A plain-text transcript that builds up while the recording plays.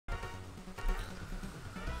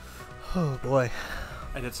Oh boy.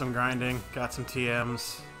 I did some grinding, got some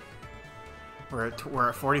TMs. We're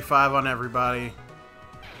at 45 on everybody,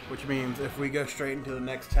 which means if we go straight into the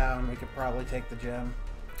next town, we could probably take the gem.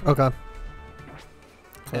 Okay.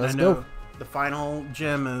 So and let's I know go. the final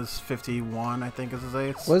gem is 51, I think is his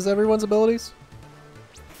ace. What is everyone's abilities?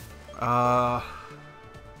 The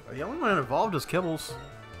only one involved is Kibbles.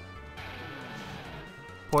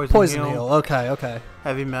 Poison heal. Okay, okay.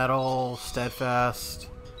 Heavy metal, steadfast,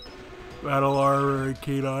 metal armor, and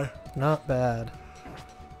keen eye. Not bad.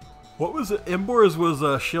 What was it? Imbor's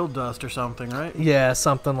was shield dust or something, right? Yeah,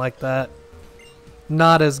 something like that.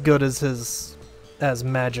 Not as good as his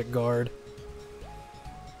magic guard.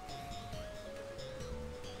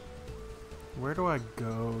 Where do I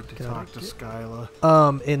go to talk to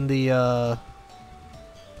Skyla? In the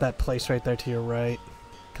that place right there to your right.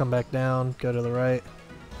 Come back down, go to the right.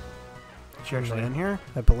 Is she actually in here?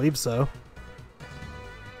 I believe so.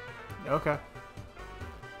 Okay.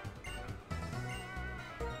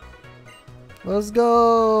 Let's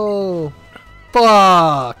go!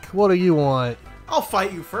 Fuck! What do you want? I'll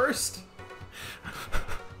fight you first.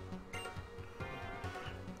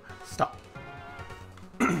 Stop.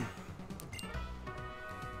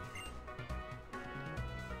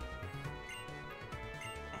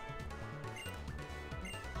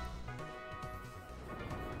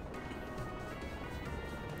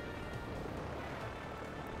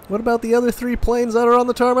 What about the other 3 planes that are on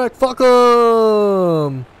the tarmac? Fuck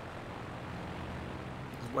them!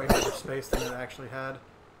 Way more space than it actually had.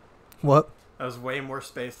 What? That was way more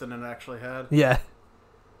space than it actually had. Yeah.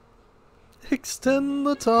 Extend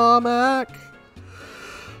the tarmac.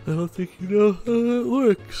 I don't think you know how it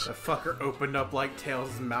works. That fucker opened up like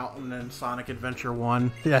Tails Mountain in Sonic Adventure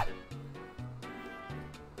 1. Yeah.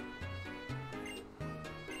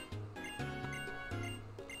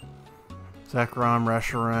 Zekrom,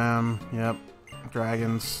 Reshiram, yep.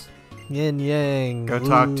 Dragons. Yin Yang. Go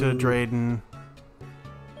talk to Drayden.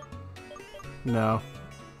 No.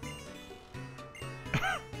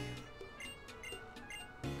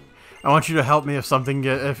 I want you to help me if something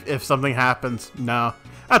if something happens. No.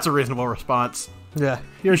 That's a reasonable response. Yeah.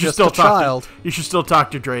 You're You should just still a child. You should still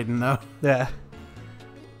talk to Drayden though. Yeah.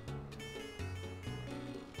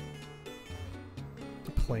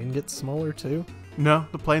 The plane gets smaller too? No,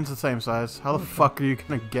 the plane's the same size. How the fuck are you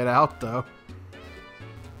gonna get out though?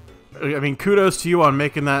 I mean, kudos to you on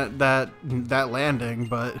making that landing,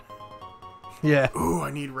 but Yeah. ooh, I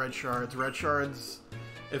need red shards. Red shards.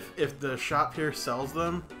 If the shop here sells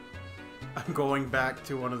them, I'm going back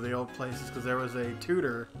to one of the old places because there was a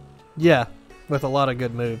tutor. Yeah. With a lot of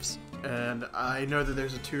good moves. And I know that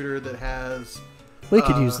there's a tutor that has. We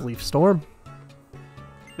could use Leaf Storm.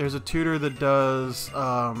 There's a tutor that does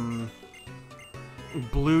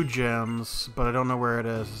blue gems, but I don't know where it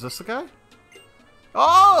is. Is this the guy?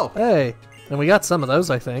 Oh! Hey. And we got some of those,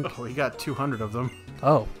 I think. Oh, we got 200 of them.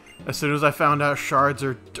 Oh. As soon as I found out shards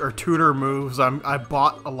are tutor moves, I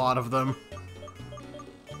bought a lot of them.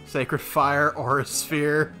 Sacred Fire, Aura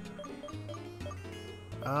Sphere.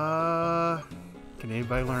 Can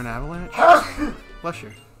anybody learn Avalanche? Bless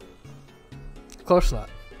you. Of course not.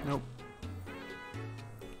 Nope.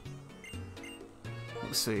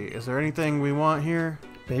 Let's see. Is there anything we want here?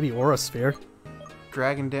 Maybe Aura Sphere.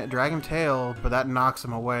 Dragon Tail, but that knocks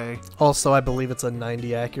him away. Also, I believe it's a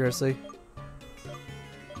 90 accuracy.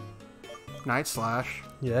 Night Slash.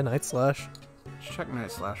 Yeah, Night Slash. Let's check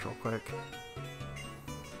Night Slash real quick.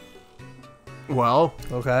 Well,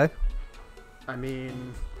 Okay. I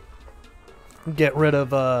mean, Get rid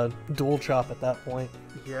of Dual Chop at that point.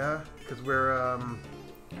 yeah, because we're,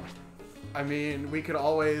 I mean, we could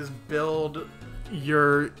always build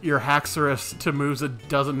your Haxorus to moves it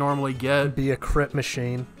doesn't normally get. Be a crit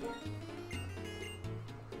machine.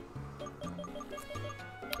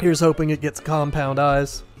 Here's hoping it gets Compound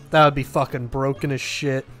Eyes. That would be fucking broken as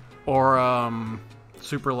shit. Or,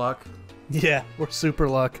 Super Luck. Yeah, or Super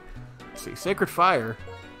Luck. Let's see, Sacred Fire.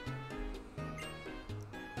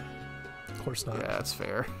 Of course not. Yeah, that's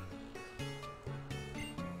fair.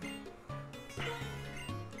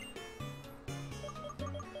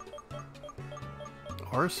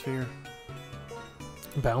 Aura Sphere.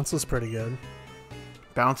 Bounce is pretty good.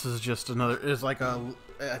 Bounce is just another, is like a,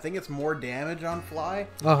 I think it's more damage on fly,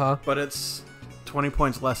 Uh-huh. but it's 20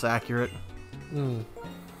 points less accurate. Mm.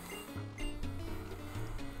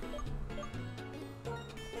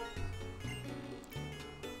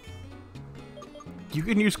 You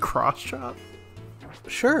can use Cross Chop?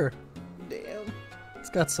 Sure. Damn. It's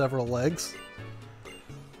got several legs.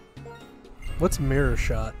 What's Mirror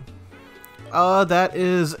Shot? That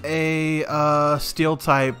is a, steel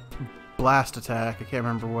type blast attack. I can't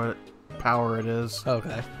remember what power it is. Okay.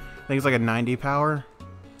 I think it's like a 90 power.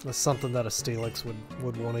 That's something that a Steelix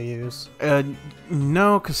would want to use.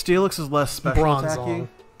 No, because Steelix is less special Bronze attacking.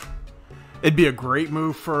 It'd be a great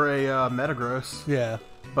move for a Metagross. Yeah.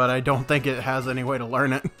 But I don't think it has any way to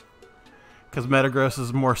learn it. Because Metagross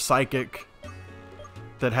is more psychic.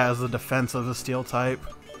 That has the defense of the steel type.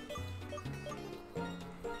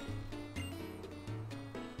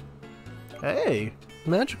 Hey!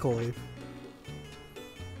 Magical Leaf.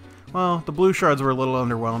 Well, the blue shards were a little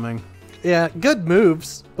underwhelming. Yeah, good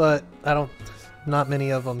moves, but not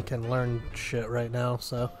many of them can learn shit right now,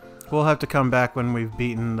 so. We'll have to come back when we've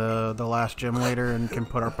beaten the last gym leader and can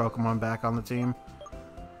put our Pokemon back on the team.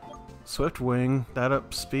 Swift Wing, that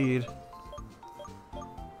up speed.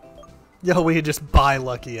 Yo, we just buy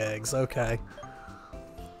lucky eggs, okay.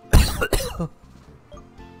 I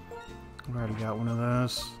already got one of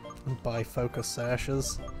those. Buy focus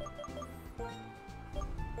sashes.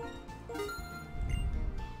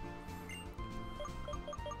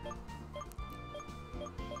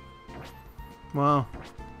 Well,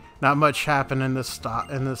 not much happened in this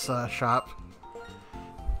shop.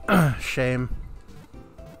 Shame.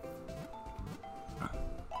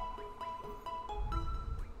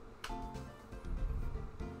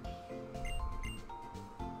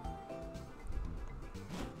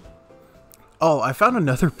 Oh, I found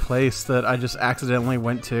another place that I just accidentally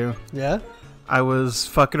went to. Yeah? I was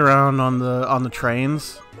fucking around on the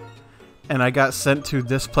trains, and I got sent to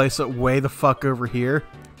this place way the fuck over here.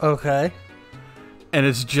 Okay. And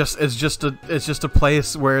it's just a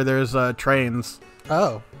place where there's trains.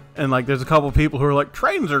 Oh. And like there's a couple people who are like,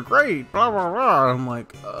 trains are great, blah blah blah. I'm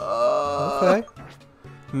like, okay.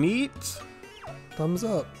 Neat. Thumbs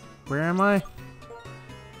up. Where am I?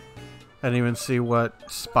 I didn't even see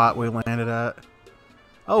what spot we landed at.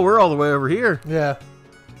 Oh, we're all the way over here. Yeah.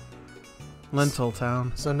 Lentil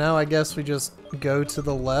Town. So now I guess we just go to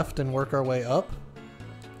the left and work our way up?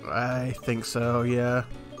 I think so, yeah.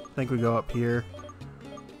 I think we go up here.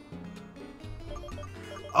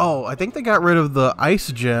 Oh, I think they got rid of the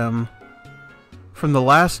ice gem from the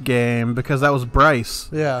last game because that was Bryce.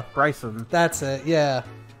 Yeah. Bryson. That's it, yeah.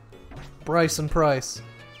 Bryson Price.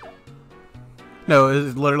 No,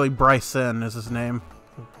 it's literally Bryson is his name.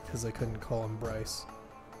 Because they couldn't call him Bryce.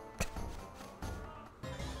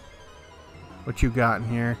 What you got in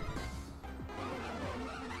here?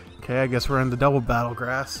 Okay, I guess we're in the double battle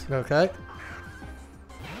grass. Okay.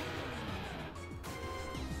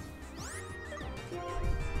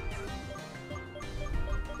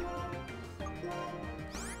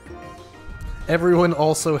 Everyone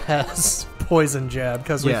also has poison jab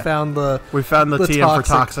because we found the TM for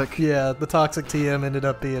toxic. Yeah, the toxic TM ended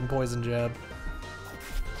up being poison jab.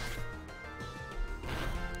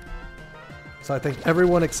 So I think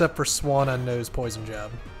everyone except for Swanna knows poison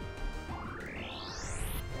jab.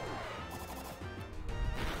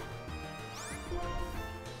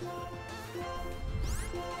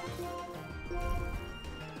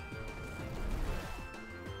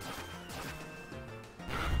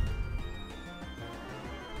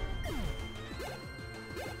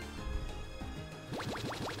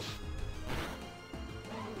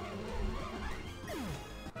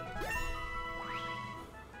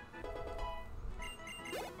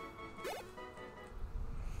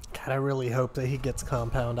 God, I really hope that he gets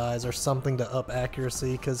Compound Eyes or something to up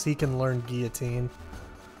accuracy, because he can learn Guillotine.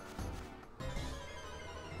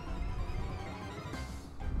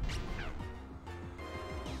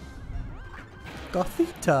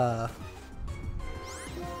 Gothita!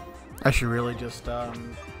 I should really just,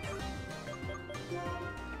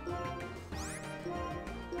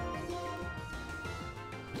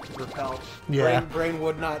 repel. Yeah. Brain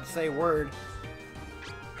would not say word.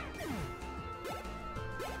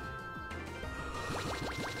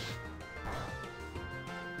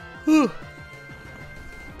 Whew.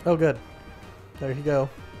 Oh, good. There you go.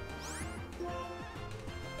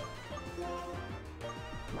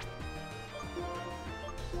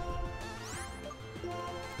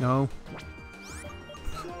 No.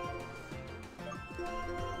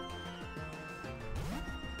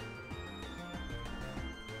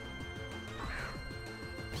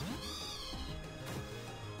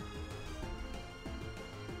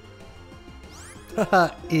 Haha,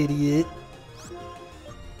 idiot.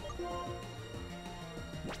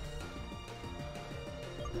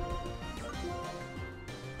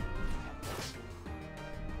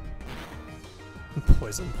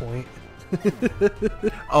 Poison point.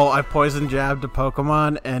 Oh, I poison jabbed a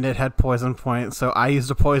Pokemon and it had poison point, so I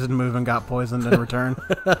used a poison move and got poisoned in return.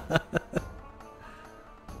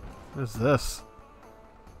 What is this?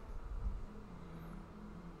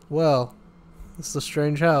 Well, this is a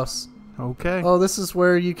strange house. Okay. Oh, this is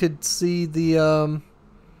where you could see the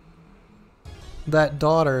that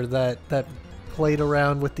daughter that played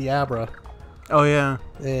around with the Abra. Oh yeah.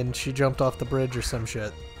 And she jumped off the bridge or some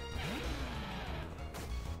shit.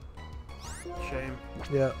 Shame.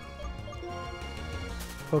 Yeah.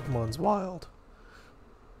 Pokemon's wild.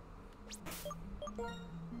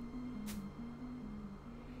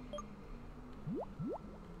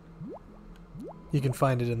 You can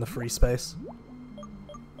find it in the free space.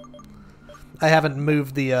 I haven't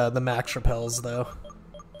moved the max repels though.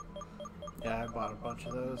 Yeah, I bought a bunch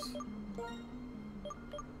of those.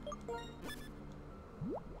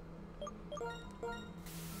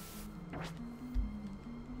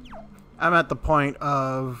 I'm at the point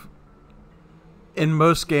of, in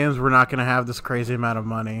most games, we're not going to have this crazy amount of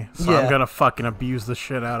money, so I'm going to fucking abuse the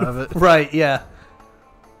shit out of it. Right, yeah.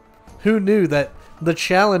 Who knew that the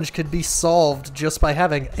challenge could be solved just by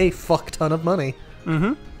having a fuck ton of money?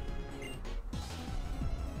 Mm-hmm.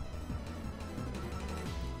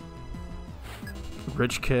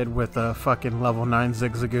 Rich kid with a fucking level 9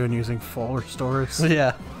 Zigzagoon using full restores.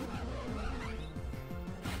 Yeah.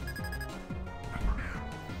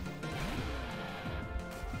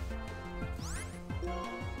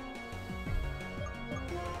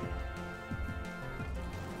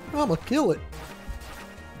 I'm gonna kill it.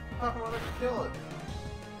 I'm gonna kill it.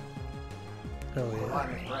 Hell yeah.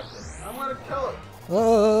 I'm gonna kill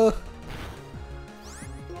it.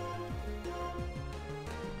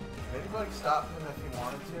 Anybody stop him if he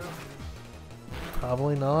wanted to?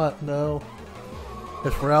 Probably not, no.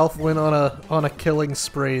 If Ralph went on a killing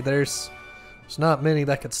spree, there's not many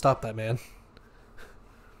that could stop that man.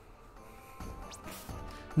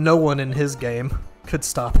 No one in his game could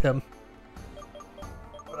stop him.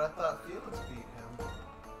 But I thought Felix beat him.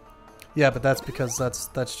 Yeah, but that's because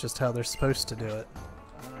that's just how they're supposed to do it.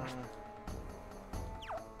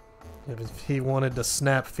 If he wanted to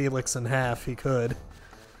snap Felix in half, he could.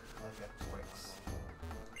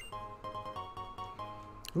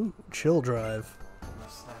 Ooh, chill drive. I'm gonna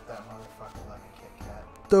snap that motherfucker like a Kit Kat.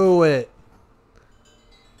 Do it!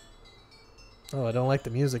 Oh, I don't like the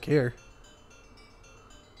music here.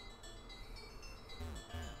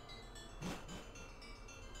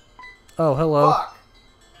 Oh, hello. Fuck!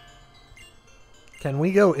 Can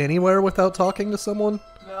we go anywhere without talking to someone?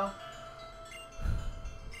 No.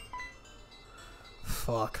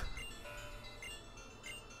 Fuck.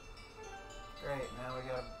 Great, now we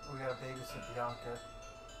gotta babysit Bianca.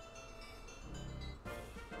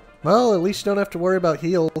 Well, at least you don't have to worry about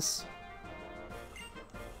heals.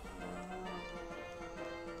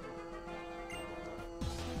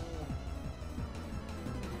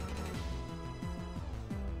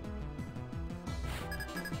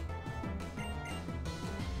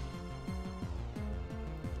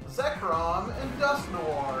 Zekrom and Dust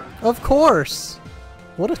Noir. Of course!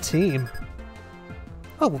 What a team.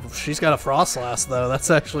 Oh, well, she's got a Frostlass, though.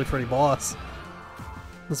 That's actually pretty boss.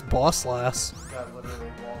 This Bosslass. Got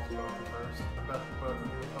literally walls both first. I bet both of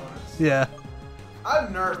the opponents. Yeah.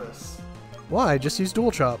 I'm nervous. Why? Just use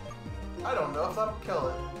Dual Chop. I don't know if that'll kill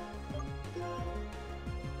it.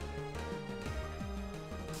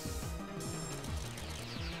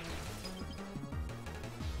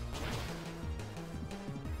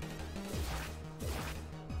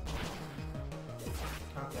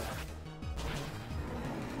 Okay.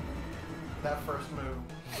 That first move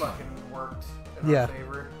fucking worked in our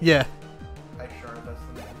favor. Yeah. I sure that's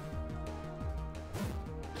the name.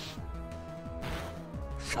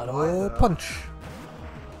 Shadow Punch.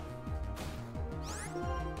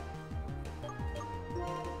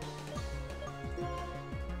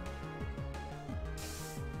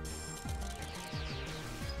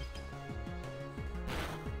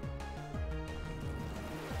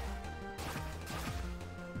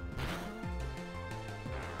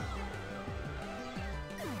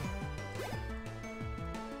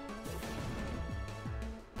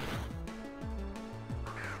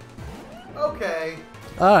 Okay.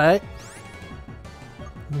 Alright.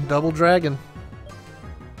 Double Dragon.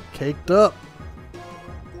 Caked up.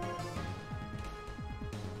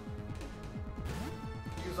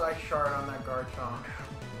 Use Ice Shard on that Garchomp.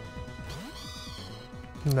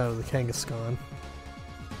 No, the Kangaskhan.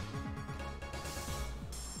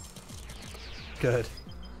 Good.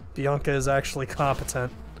 Bianca is actually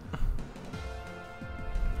competent.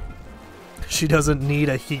 She doesn't need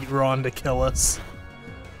a Heatron to kill us.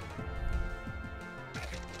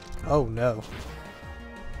 Oh no.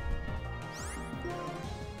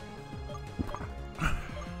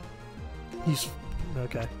 Use...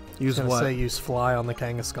 Okay. Use I was what? gonna say use Fly on the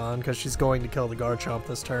Kangaskhan, because she's going to kill the Garchomp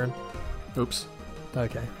this turn. Oops.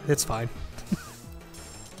 Okay, it's fine.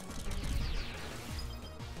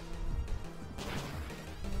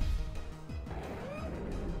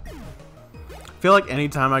 feel like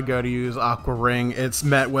anytime I go to use Aqua Ring, it's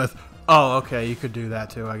met with, oh, okay, you could do that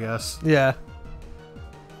too, I guess. Yeah.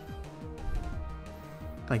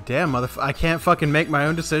 Like, damn, I can't fucking make my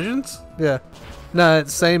own decisions? Yeah. No,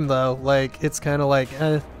 it's same though. Like, it's kind of like,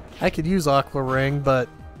 I could use Aqua Ring, but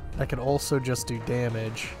I could also just do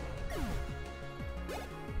damage.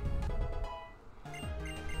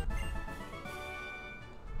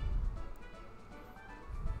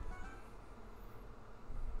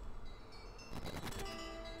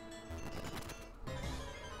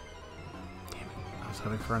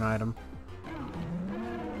 Hoping for an item.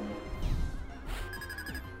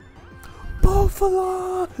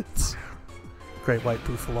 Bouffalants! Great white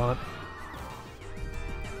Bouffalant.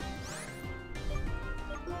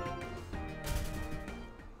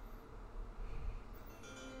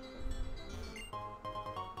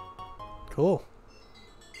 Cool.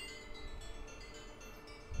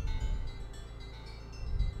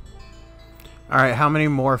 Alright, how many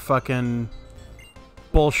more fucking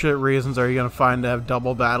bullshit reasons are you gonna find to have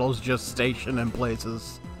double battles just stationed in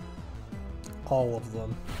places? All of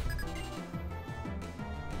them.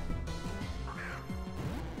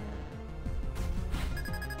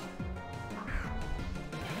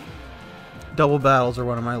 Double battles are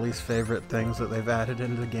one of my least favorite things that they've added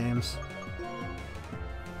into the games.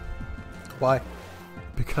 Why?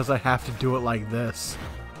 Because I have to do it like this.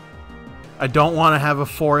 I don't want to have a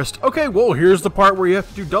forest. Okay, well, here's the part where you have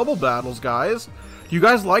to do double battles, guys. Do you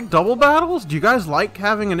guys like double battles? Do you guys like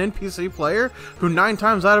having an NPC player who 9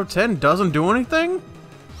 times out of 10 doesn't do anything?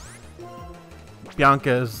 Bianca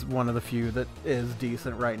is one of the few that is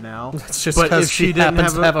decent right now. That's just because she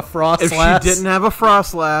happens to have a Frost If Lass. she didn't have a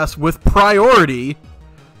Frost Lass with priority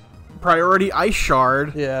Ice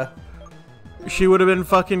Shard, yeah, she would have been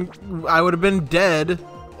fucking... I would have been dead,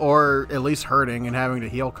 or at least hurting and having to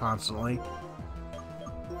heal constantly.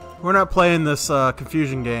 We're not playing this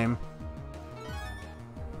confusion game.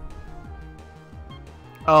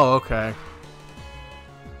 Oh, okay.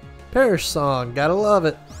 Perish Song, gotta love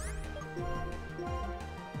it.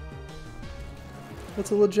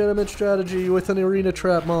 That's a legitimate strategy with an arena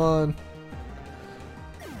trapmon.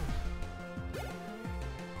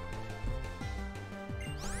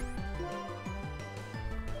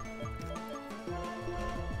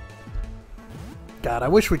 God, I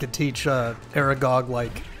wish we could teach Aragog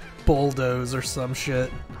like bulldoze or some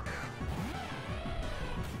shit.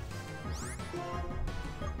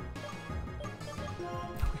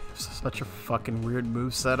 Such a fucking weird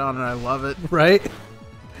moveset on it, I love it. Right?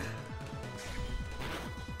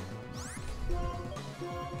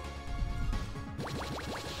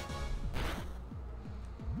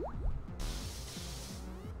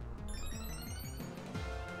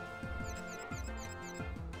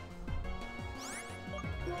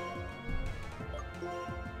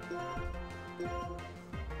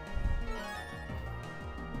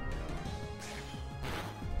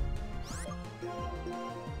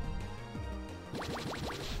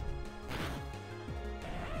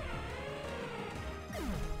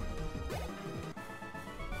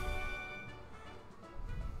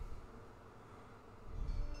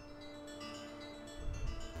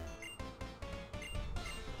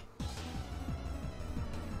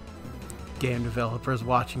 Game developers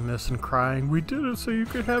watching this and crying, we did it so you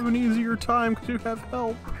could have an easier time because you have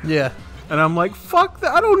help. Yeah. And I'm like, fuck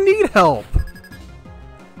that, I don't need help.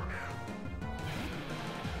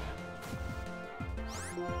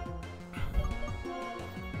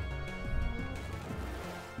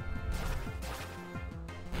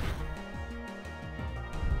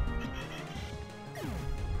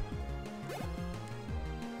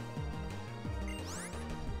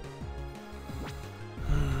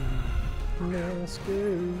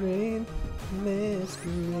 Masquerade,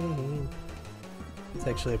 Masquerade. It's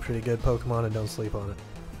actually a pretty good Pokemon, and don't sleep on it.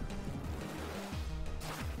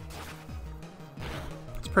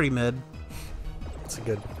 It's pretty mid. It's a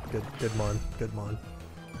good mon. Good mon.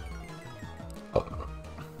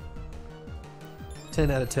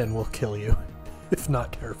 10 out of 10 will kill you, if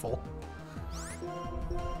not careful.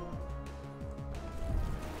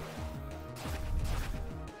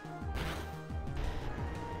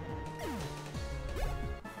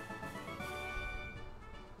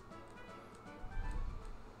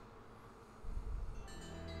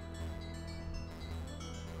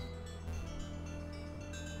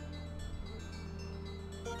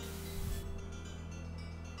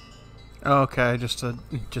 Okay, just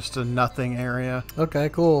a nothing area. Okay,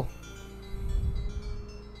 cool.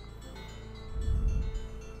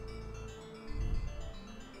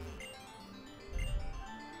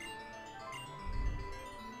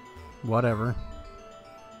 Whatever.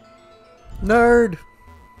 Nerd!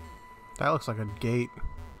 That looks like a gate.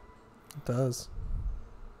 It does.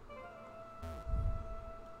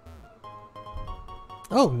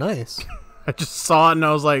 Oh, nice. I just saw it and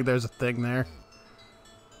I was like, there's a thing there.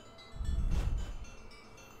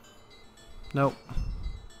 Nope.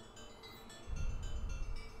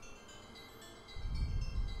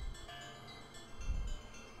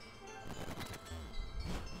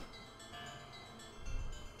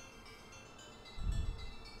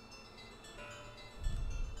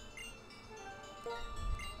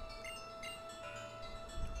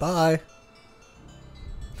 Bye.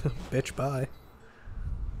 Bitch, bye.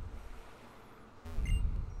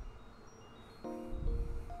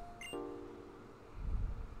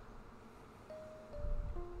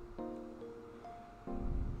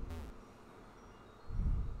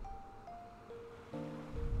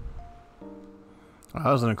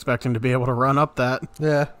 I wasn't expecting to be able to run up that.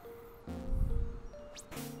 Yeah.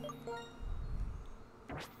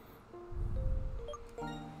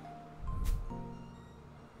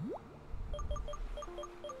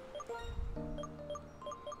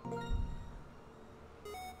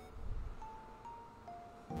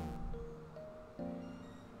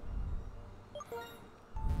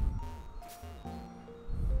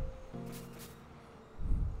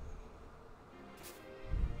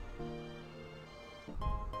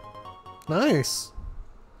 Nice.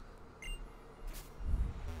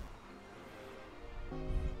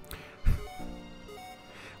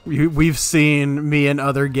 We've seen me in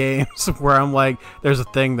other games where I'm like, there's a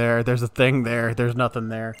thing there, there's a thing there, there's nothing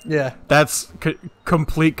there. Yeah. That's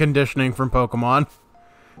complete conditioning from Pokemon.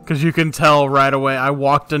 Because you can tell right away. I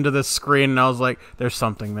walked into this screen and I was like, there's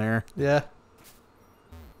something there. Yeah.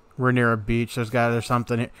 We're near a beach. There's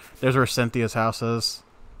something. There's where Cynthia's house is.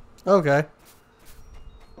 Okay.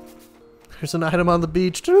 There's an item on the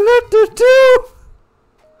beach. That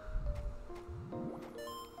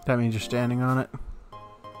means you're standing on it.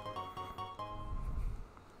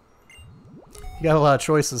 You got a lot of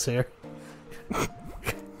choices here.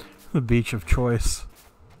 The beach of choice.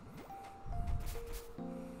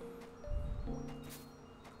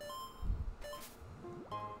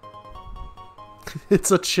 It's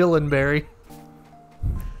a chillin' berry.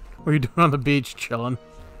 What are you doing on the beach? Chilling.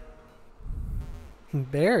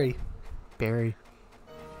 Berry. Berry.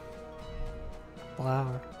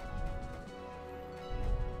 Flower.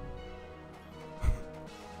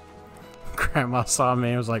 Grandma saw me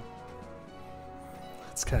and was like,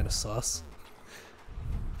 That's kind of sus.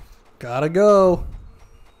 Gotta go.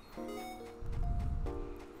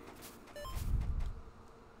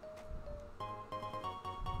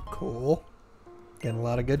 Cool. Getting a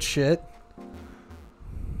lot of good shit.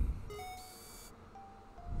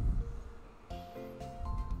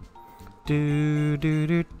 do do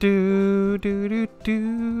do do do do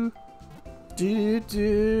do. Do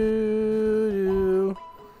do.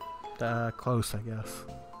 Close, I guess.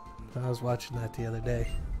 I was watching that the other day,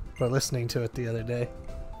 or listening to it the other day.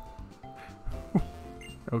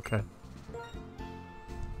 Okay.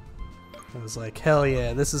 I was like, hell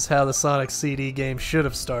yeah, this is how the Sonic CD game should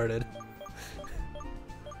have started.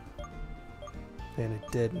 And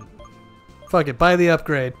it didn't. Fuck it, buy the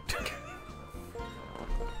upgrade.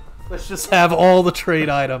 Let's just have all the trade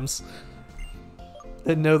items.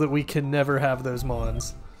 And know that we can never have those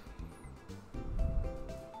mons.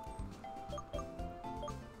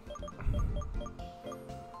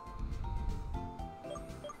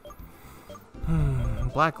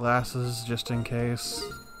 Black glasses, just in case.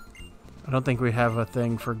 I don't think we have a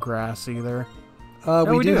thing for grass either.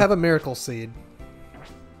 We do have a miracle seed.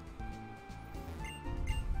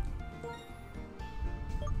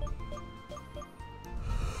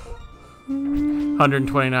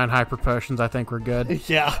 $129 hyper potions. I think we're good.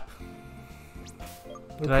 Yeah.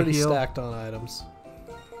 We're Did I pretty heal? stacked on items.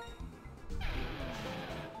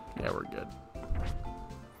 Yeah, we're good.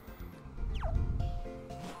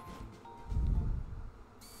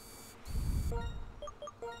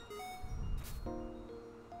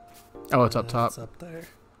 Oh, it's up top. It's up there.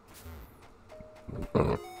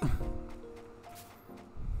 Or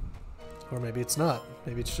maybe it's not.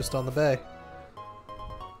 Maybe it's just on the bay.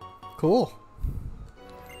 Cool.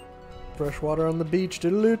 Fresh water on the beach.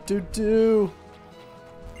 Doodaloo-doo-doo.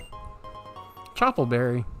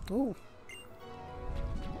 Choppleberry. Ooh.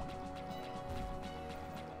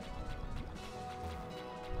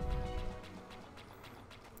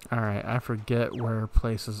 Alright, I forget where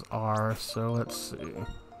places are, so let's see.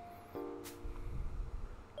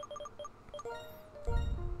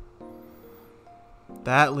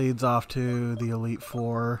 That leads off to the Elite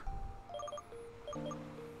Four.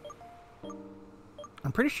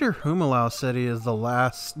 I'm pretty sure Humalau City is the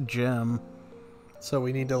last gym. So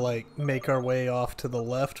we need to, like, make our way off to the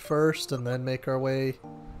left first and then make our way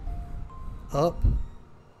up.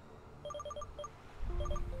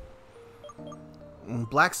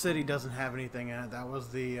 Black City doesn't have anything in it. That was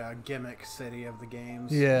the gimmick city of the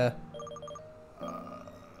games. Yeah.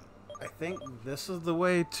 I think this is the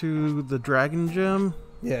way to the Dragon Gym.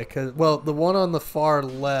 Yeah, because, well, the one on the far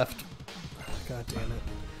left... God damn it.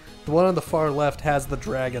 The one on the far left has the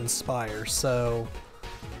Dragon Spire, so...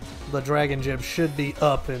 The Dragon Gym should be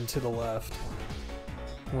up and to the left.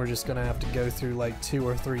 We're just gonna have to go through, like, 2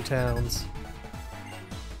 or 3 towns.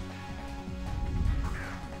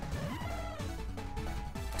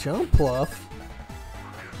 Jump Pluff?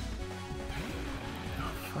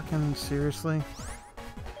 Fucking seriously?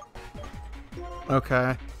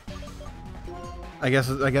 Okay. I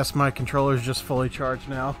guess my controller's just fully charged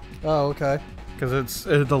now. Oh, okay. Because it's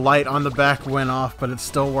the light on the back went off, but it's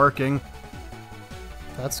still working.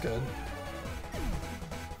 That's good.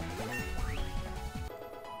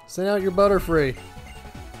 Send out your Butterfree.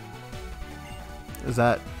 Is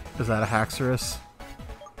that a Haxorus?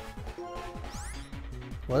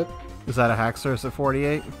 What? Is that a Haxorus at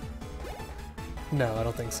 48? No, I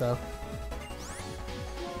don't think so.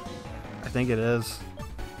 I think it is.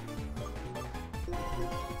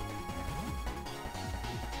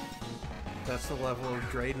 That's the level of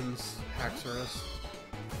Drayden's Haxorus.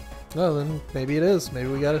 Oh, then maybe it is. Maybe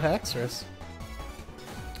we got a Haxorus.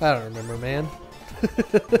 I don't remember, man.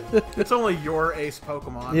 It's only your ace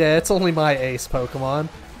Pokemon. Yeah, it's only my ace Pokemon.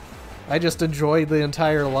 I just enjoyed the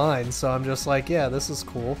entire line, so I'm just like, yeah, this is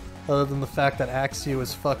cool. Other than the fact that Axew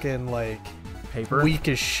is fucking, like, Paper? weak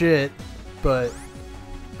as shit, but...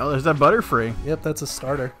 Oh, there's that Butterfree. Yep, that's a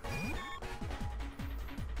starter.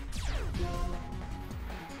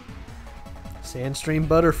 Sandstream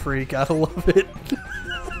Butterfree, gotta love it.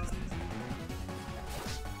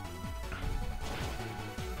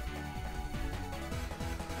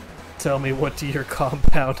 Tell me, what do your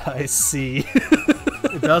compound eyes see?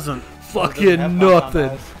 It doesn't. Fucking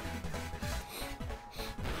nothing.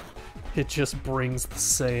 It just brings the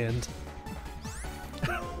sand.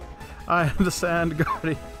 I am the Sand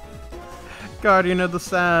Guardian. Guardian of the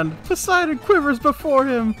Sand. Poseidon quivers before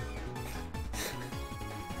him.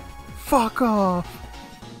 Fuck off.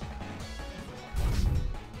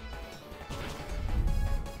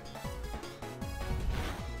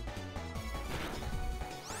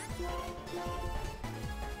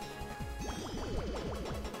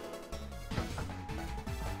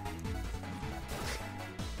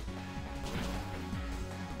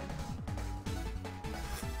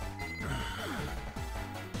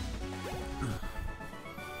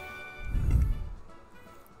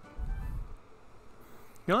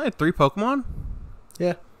 You only had 3 Pokemon?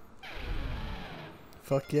 Yeah.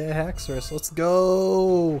 Fuck yeah, Haxorus. Let's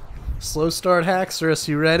go! Slow start Haxorus,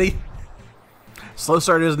 you ready? Slow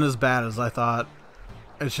start isn't as bad as I thought.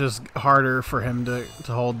 It's just harder for him to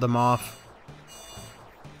hold them off.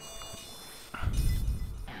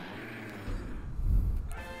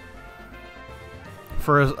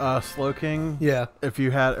 For a Slowking, Yeah. if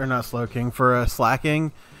you had, or not Slowking, for a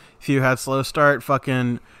Slacking, if you had slow start,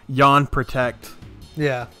 fucking Yawn Protect.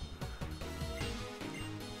 Yeah.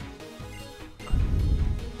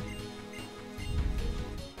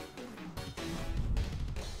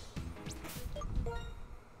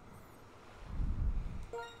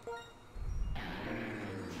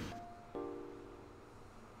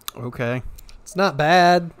 Okay. It's not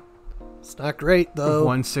bad. It's not great, though.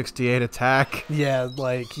 168 attack. Yeah,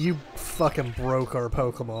 like, you fucking broke our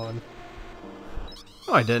Pokemon.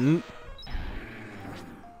 No, I didn't.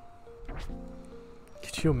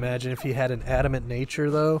 Could you imagine if he had an adamant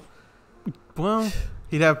nature, though? Well,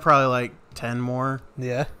 he'd have probably like 10 more.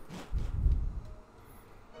 Yeah.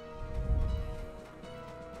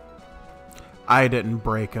 I didn't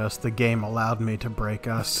break us. The game allowed me to break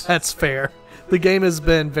us. That's fair. The game has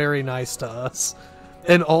been very nice to us.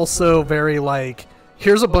 And also very, like,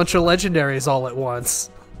 here's a bunch of legendaries all at once.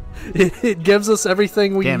 It gives us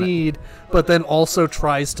everything we need, but then also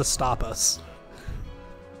tries to stop us.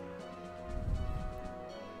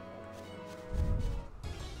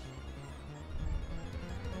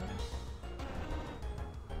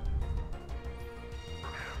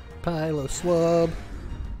 Piloswab.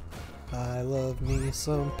 I love me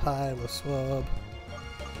some Piloswab.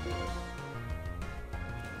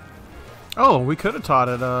 Oh, we could have taught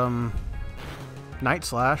it Night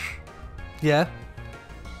Slash. Yeah.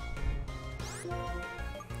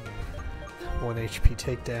 1 HP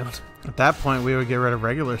takedown. At that point, we would get rid of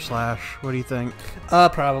regular Slash. What do you think?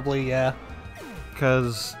 Probably, yeah.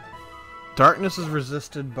 Because Darkness is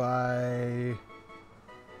resisted by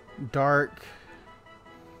Dark,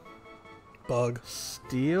 Bug.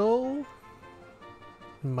 Steel?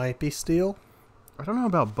 Might be Steel. I don't know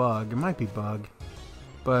about Bug. It might be Bug.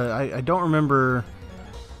 But I don't remember...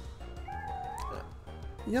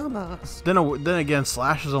 Yamas. Then again,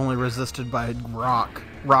 Slash is only resisted by Rock.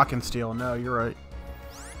 Rock and Steel. No, you're right.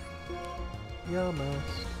 Yamas.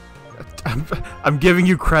 I'm giving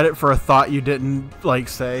you credit for a thought you didn't, like,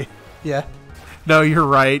 say. Yeah. No, you're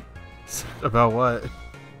right. About what?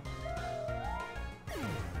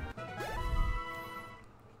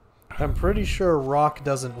 I'm pretty sure Rock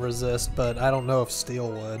doesn't resist, but I don't know if Steel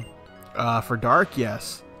would. For Dark,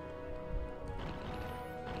 yes.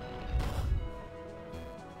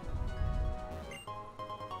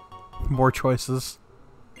 More choices.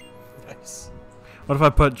 Nice. What if I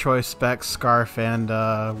put Choice Spec, Scarf, and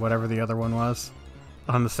whatever the other one was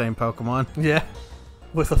on the same Pokemon? Yeah.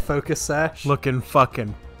 With a Focus Sash. Looking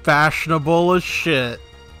fucking fashionable as shit.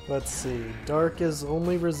 Let's see. Dark is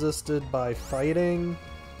only resisted by Fighting,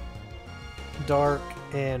 Dark,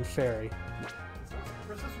 and Fairy.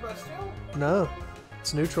 Resisted by Steel? No.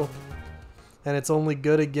 It's neutral. And it's only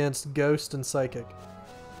good against Ghost and Psychic.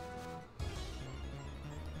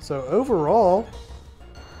 So overall,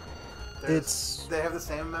 They have the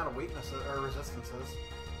same amount of weaknesses or resistances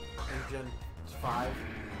in Gen 5.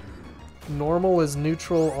 Normal is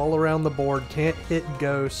neutral all around the board. Can't hit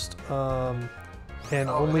Ghost, and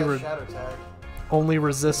Shadow Tag. only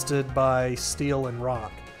resisted by Steel and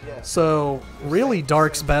Rock. Yeah. So really,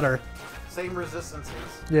 Dark's better. Same resistances.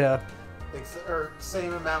 Yeah. Or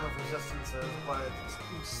same amount of resistances, but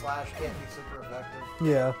Slash can't be super effective.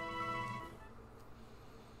 Yeah.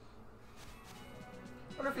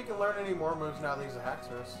 I wonder if he can learn any more moves now that he's a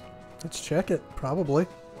Haxorus. Let's check it. Probably.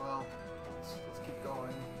 Well, let's keep going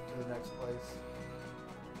to the next place.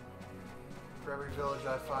 For every village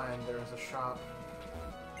I find, there is a shop.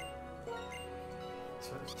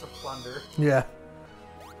 To plunder. Yeah.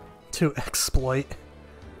 To exploit.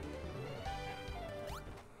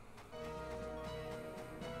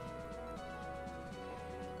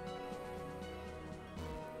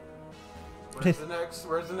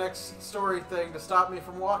 Where's the next story thing to stop me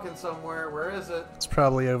from walking somewhere? Where is it? It's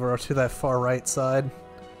probably over to that far right side.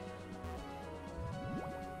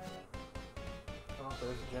 Oh,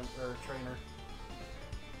 there's a gym or a trainer.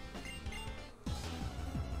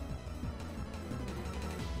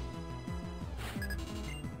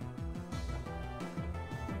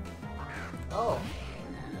 Oh.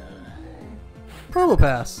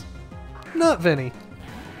 Probopass. Not Vinny.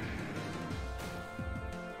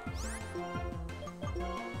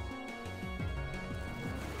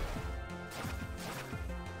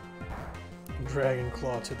 Dragon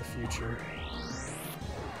Claw to the future.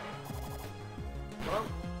 Well,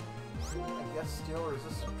 I guess Steel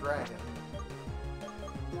resists Dragon.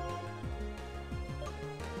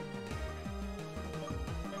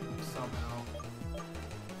 Somehow.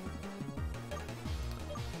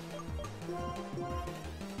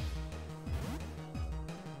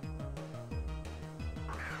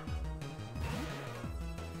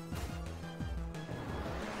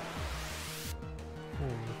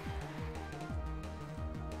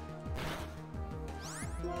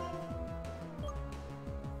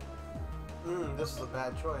 This is a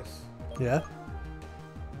bad choice. Yeah?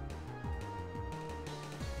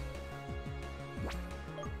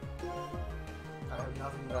 I have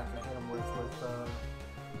nothing that I can hit him with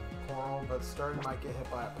Coral, but Stern might get hit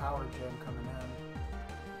by a Power Gem coming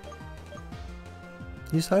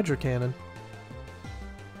in. Use Hydro Cannon.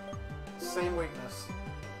 Same weakness.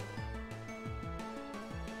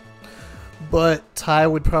 But Ty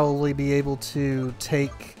would probably be able to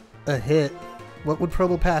take a hit. What would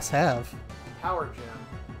Probopass have? Power Gem.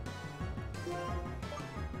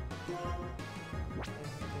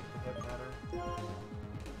 Hit better.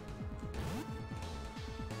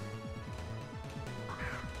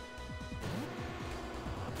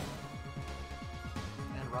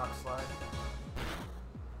 And Rock Slide.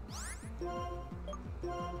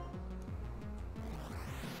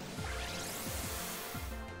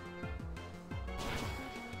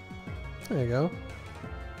 There you go.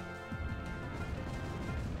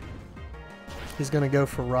 He's gonna go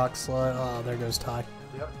for Rock Slide. Oh, there goes Ty.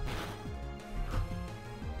 Yep.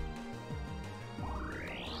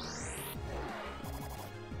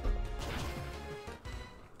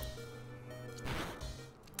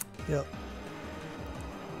 Yep.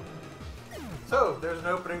 So, there's an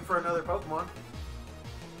opening for another Pokemon.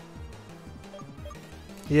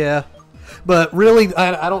 Yeah. But really,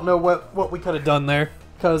 I don't know what we could have done there.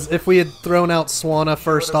 Because if we had thrown out Swanna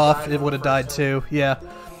first off, it would have died too. Yeah.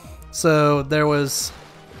 So there was...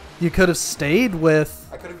 You could have stayed with...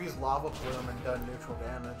 I could have used Lava Plume and done neutral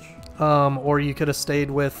damage. Or you could have stayed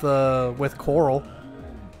with Coral.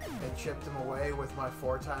 And chipped him away with my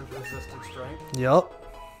 4 times resistant strength. Yup.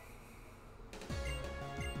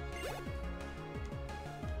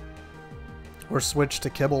 Or switch to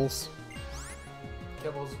Kibbles.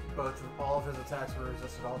 Kibbles, all of his attacks were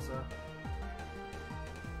resisted also.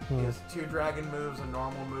 He has 2 dragon moves, a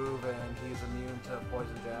normal move, and he's immune to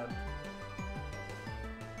poison jab.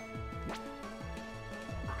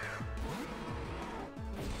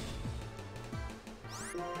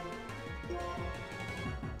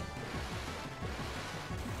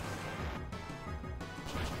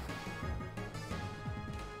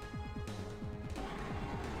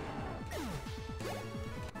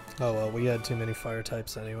 Oh well, we had too many fire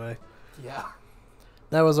types anyway. Yeah.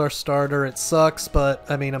 That was our starter. It sucks, but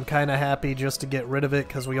I mean, I'm kind of happy just to get rid of it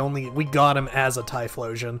because we got him as a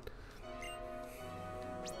Typhlosion.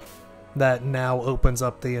 That now opens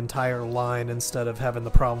up the entire line instead of having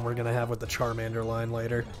the problem we're gonna have with the Charmander line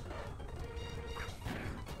later.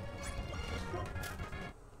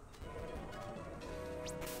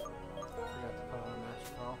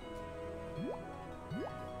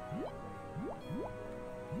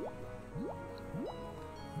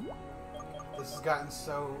 This has gotten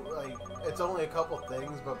so, like, it's only a couple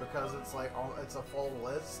things, but because it's like, it's a full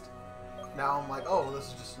list, now I'm like, oh, this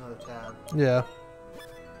is just another tab. Yeah.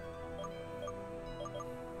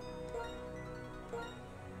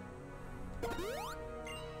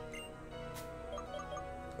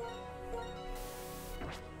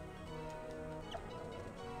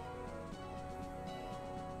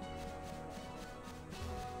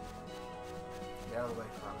 Yeah, the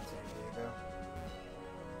Lakefront in San Diego.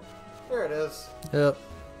 There it is. Yep.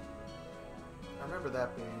 I remember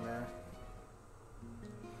that being there.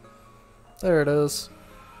 There it is.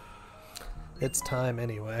 It's time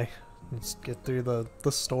anyway. Let's get through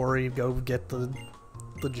the story, go get the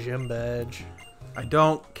gym badge. I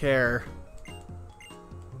don't care.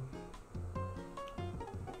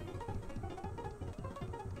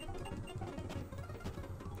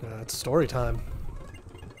 It's story time.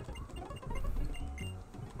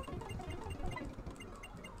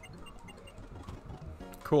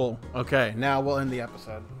 Cool. Okay, now we'll end the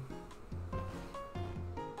episode.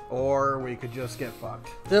 Or we could just get fucked.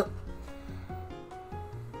 Yep.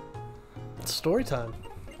 It's story time.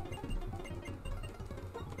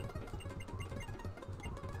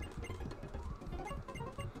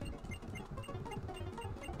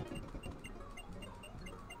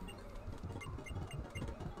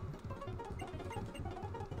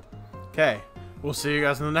 Okay, we'll see you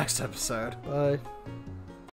guys in the next episode. Bye.